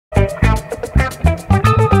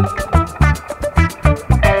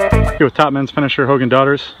Here with top men's finisher Hogan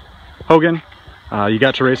Daughters. Hogan, you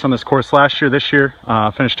got to race on this course last year. This year,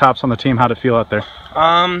 finished tops on the team. How'd it feel out there?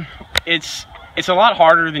 It's a lot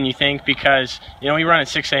harder than you think because, you know, we run at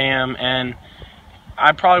 6 a.m. and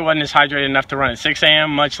I probably wasn't as hydrated enough to run at 6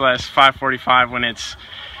 a.m., much less 5:45 when it's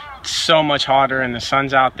so much hotter and the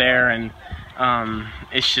sun's out there, and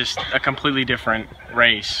it's just a completely different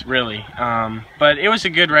race, really. But it was a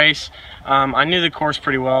good race. I knew the course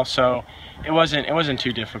pretty well, so it wasn't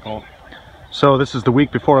too difficult. So this is the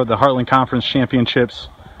week before the Heartland Conference Championships.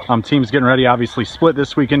 Team's getting ready, obviously split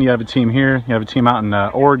this weekend. You have a team here, you have a team out in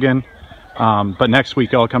Oregon. But next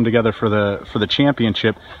week y'all come together for the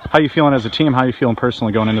championship. How are you feeling as a team? How are you feeling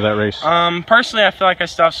personally going into that race? Personally, I feel like I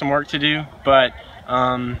still have some work to do, but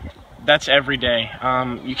that's every day.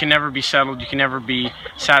 You can never be settled. You can never be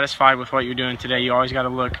satisfied with what you're doing today. You always got to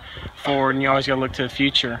look forward, and you always got to look to the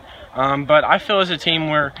future. But I feel as a team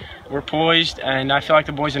we're poised, and I feel like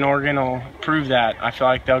the boys in Oregon will prove that. I feel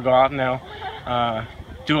like they'll go out and they'll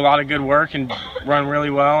do a lot of good work and run really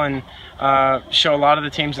well, and show a lot of the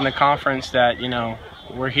teams in the conference that, you know,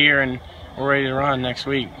 we're here and we're ready to run next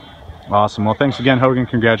week. Awesome. Well, thanks again, Hogan.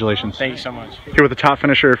 Congratulations. Thank you so much. Here with the top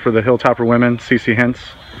finisher for the Hilltopper women, Cece Hintz.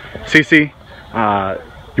 Cece,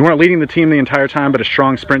 you weren't leading the team the entire time, but a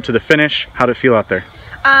strong sprint to the finish. How'd it feel out there?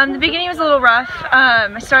 The beginning was a little rough.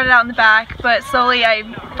 I started out in the back, but slowly I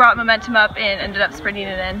brought momentum up and ended up sprinting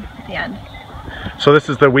it in at the end. So this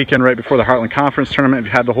is the weekend right before the Heartland Conference tournament.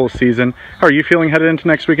 You've had the whole season. How are you feeling headed into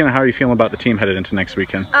next weekend, and how are you feeling about the team headed into next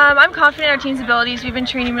weekend? I'm confident in our team's abilities. We've been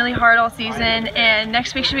training really hard all season, and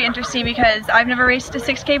next week should be interesting because I've never raced a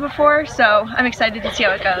 6K before, so I'm excited to see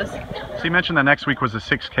how it goes. So you mentioned that next week was a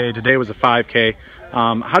 6K, today was a 5K.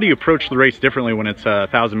 How do you approach the race differently when it's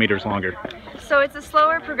 1,000 meters longer? So it's a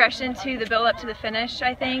slower progression to the build up to the finish,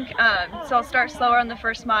 I think. So I'll start slower on the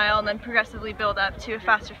first mile and then progressively build up to a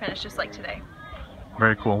faster finish just like today.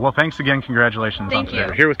 Very cool. Well, thanks again. Congratulations. Thank you.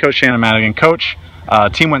 We're here with Coach Shannon Madigan. Coach,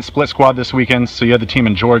 team went split squad this weekend, so you had the team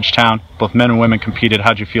in Georgetown. Both men and women competed.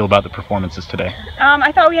 How'd you feel about the performances today?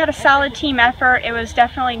 I thought we had a solid team effort. It was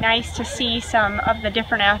definitely nice to see some of the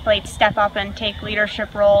different athletes step up and take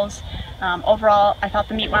leadership roles. Overall, I thought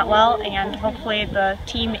the meet went well, and hopefully the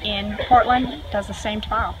team in Portland does the same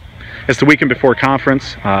tomorrow. It's the weekend before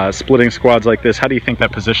conference. Splitting squads like this, how do you think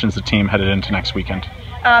that positions the team headed into next weekend?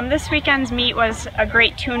 This weekend's meet was a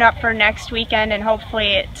great tune-up for next weekend, and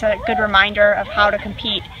hopefully it's a good reminder of how to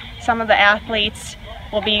compete. Some of the athletes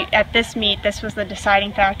will be at this meet. This was the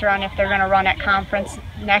deciding factor on if they're going to run at conference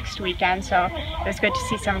next weekend, so it was good to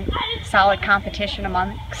see some solid competition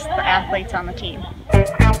amongst the athletes on the team.